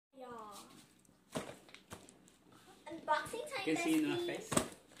You can see in my face.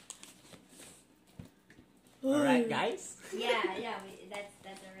 Alright, guys? Yeah,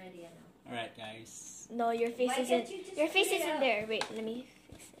 that's already enough. Alright, guys. No, your face isn't. Your face isn't there. Wait, let me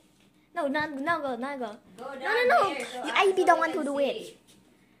fix it. No, not go. Go down No. there, so I be the so one you to can do see. it.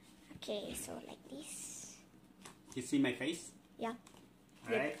 Okay, so like this. You see my face? Yeah.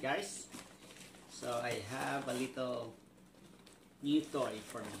 Alright, guys. So I have a little new toy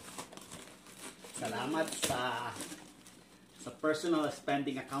for me. Salamat sa personal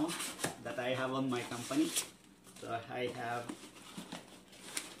spending account that I have on my company. So I have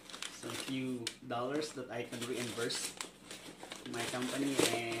some few dollars that I can reimburse my company,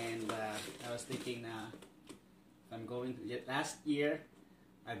 and I was thinking I'm going to, last year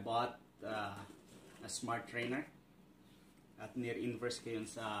I bought a smart trainer at near inverse ko yun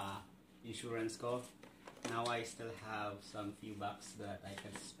sa insurance ko. Now I still have some few bucks that I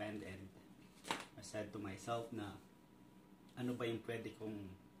can spend, and I said to myself na ano ba yung pwede kong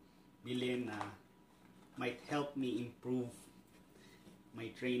bilhin na might help me improve my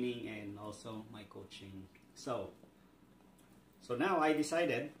training and also my coaching. So now I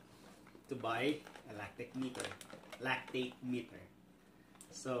decided to buy a lactate meter.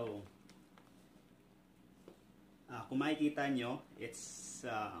 So kung makikita nyo, it's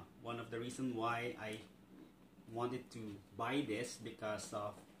one of the reasons why I wanted to buy this because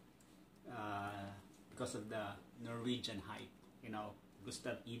of the Norwegian hype. You know,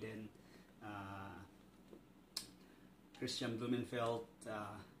 Gustav Eden, Christian Blumenfeld,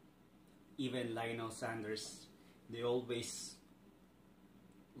 even Lionel Sanders, they always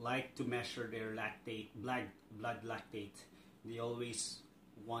like to measure their lactate, blood lactate. They always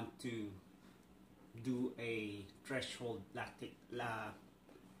want to do a threshold lactate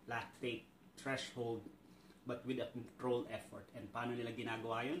threshold, but with a controlled effort. And paano nila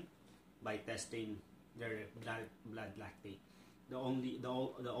ginagawa yun? By testing their blood lactate.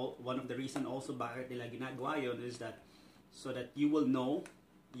 One of the reasons also bakit nila ginagawa yun is that so that you will know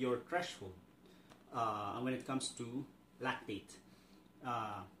your threshold when it comes to lactate.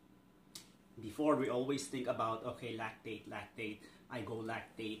 Before, we always think about, okay, lactate, I go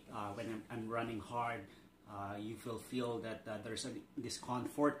lactate when I'm running hard. You will feel that there's a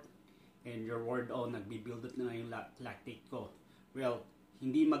discomfort and your word, oh, nagbibuild up na yung lactate ko. Well,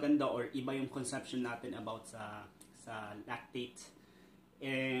 hindi maganda or iba yung conception natin about sa lactate.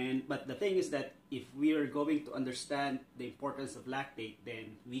 But the thing is that if we are going to understand the importance of lactate,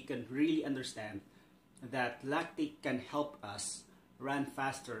 then we can really understand that lactate can help us run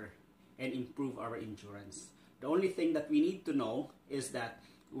faster and improve our endurance. The only thing that we need to know is that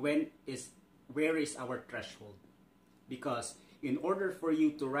where is our threshold? Because in order for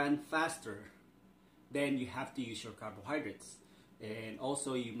you to run faster, then you have to use your carbohydrates, and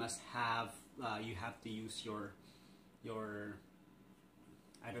also you must have to use your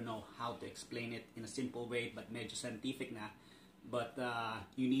I don't know how to explain it in a simple way, but medyo scientific na. But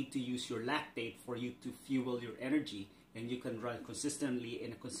you need to use your lactate for you to fuel your energy, and you can run consistently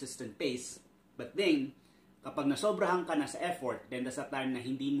in a consistent pace. But then, kapag nasobrahan ka na sa effort, then that's the time na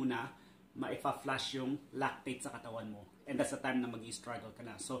hindi mo na maifa-flash yung lactate sa katawan mo. And that's the time na mag-struggle ka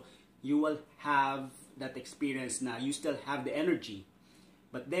na. So, you will have that experience na you still have the energy,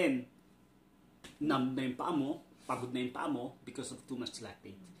 but then, numb na yung paa mo, pagod na yung paa mo because of too much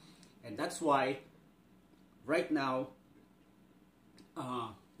lactate. And that's why, right now,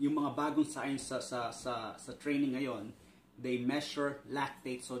 yung mga bagong science sa training ngayon, they measure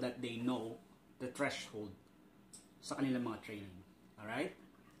lactate so that they know the threshold sa kanilang mga training. Alright?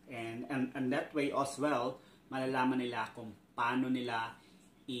 And that way as well, malalaman nila kung paano nila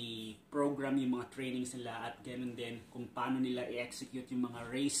i-program yung mga trainings nila, at ganun din kung paano nila i-execute yung mga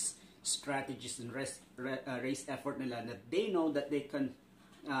race strategies and race effort nila, that they know that they can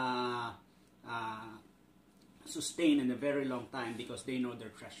sustain in a very long time because they know their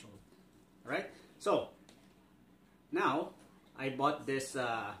threshold. Alright? So, now, I bought this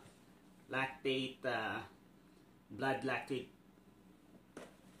lactate, blood lactate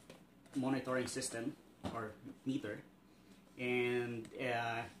monitoring system or meter, and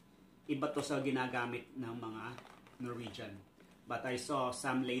iba to sa ginagamit ng mga Norwegian. But I saw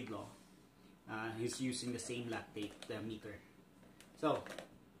Sam Laidlaw, he's using the same lactate meter. So,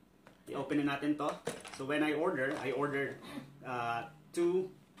 i-open na natin to. So when I ordered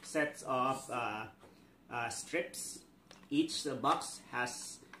 2 sets of strips. Each box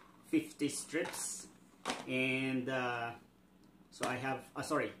has 50 strips, and so I have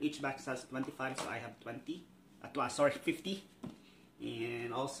each box has 25, so I have 50,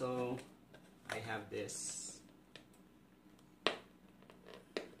 and also I have this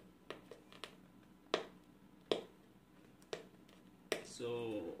So,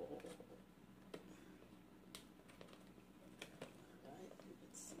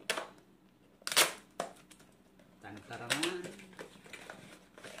 let's see. Tantaraman.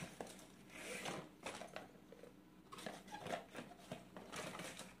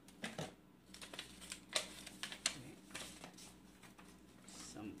 Okay.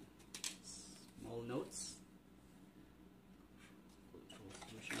 Some small notes.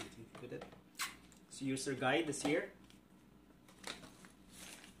 So user guide is here.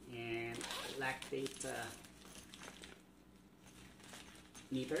 And lactate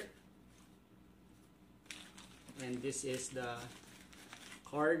meter, and this is the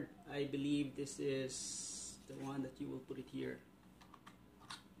card. I believe this is the one that you will put it here.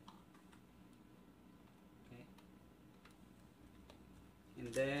 Okay,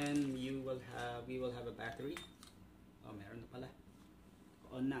 and then we will have a battery. Oh, meron na pala.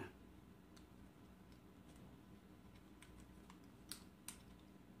 On na.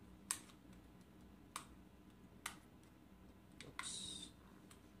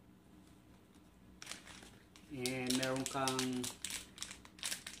 And meron kang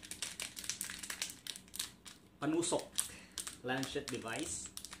panusok lancet device.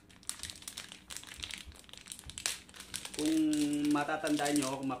 Kung matatandaan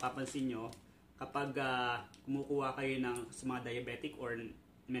nyo, kung mapapansin nyo, kapag kumukuha kayo sa mga diabetic or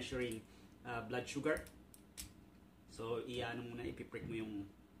measuring blood sugar, so iano muna, ipiprick mo yung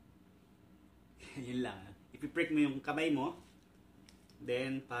yun lang, ipiprick mo yung kamay mo,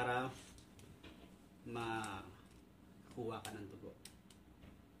 then para makuha ka ng dugo.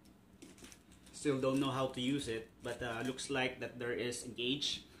 Still don't know how to use it, but looks like that there is a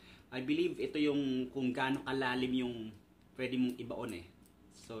gauge. I believe ito yung kung gaano kalalim yung pwede mong ibaon eh.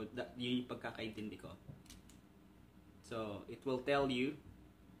 So yun yung pagkakaintindi ko. So it will tell you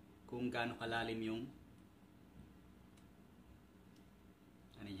kung gaano kalalim yung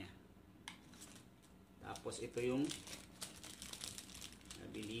ano niya. Tapos ito yung I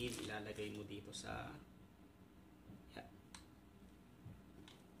believe ilalagay mo dito sa yeah.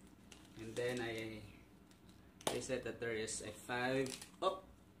 And then I said that there is a 5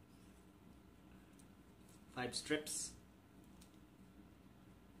 strips.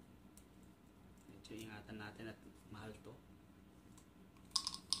 Medyo ingatan natin at mahal to.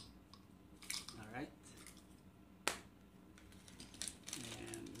 Alright.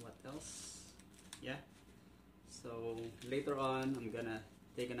 And what else? Yeah. So later on I'm gonna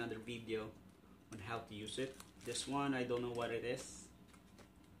take another video on how to use it. This one I don't know what it is.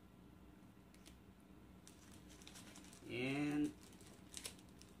 And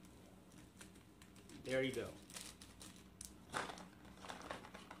there you go.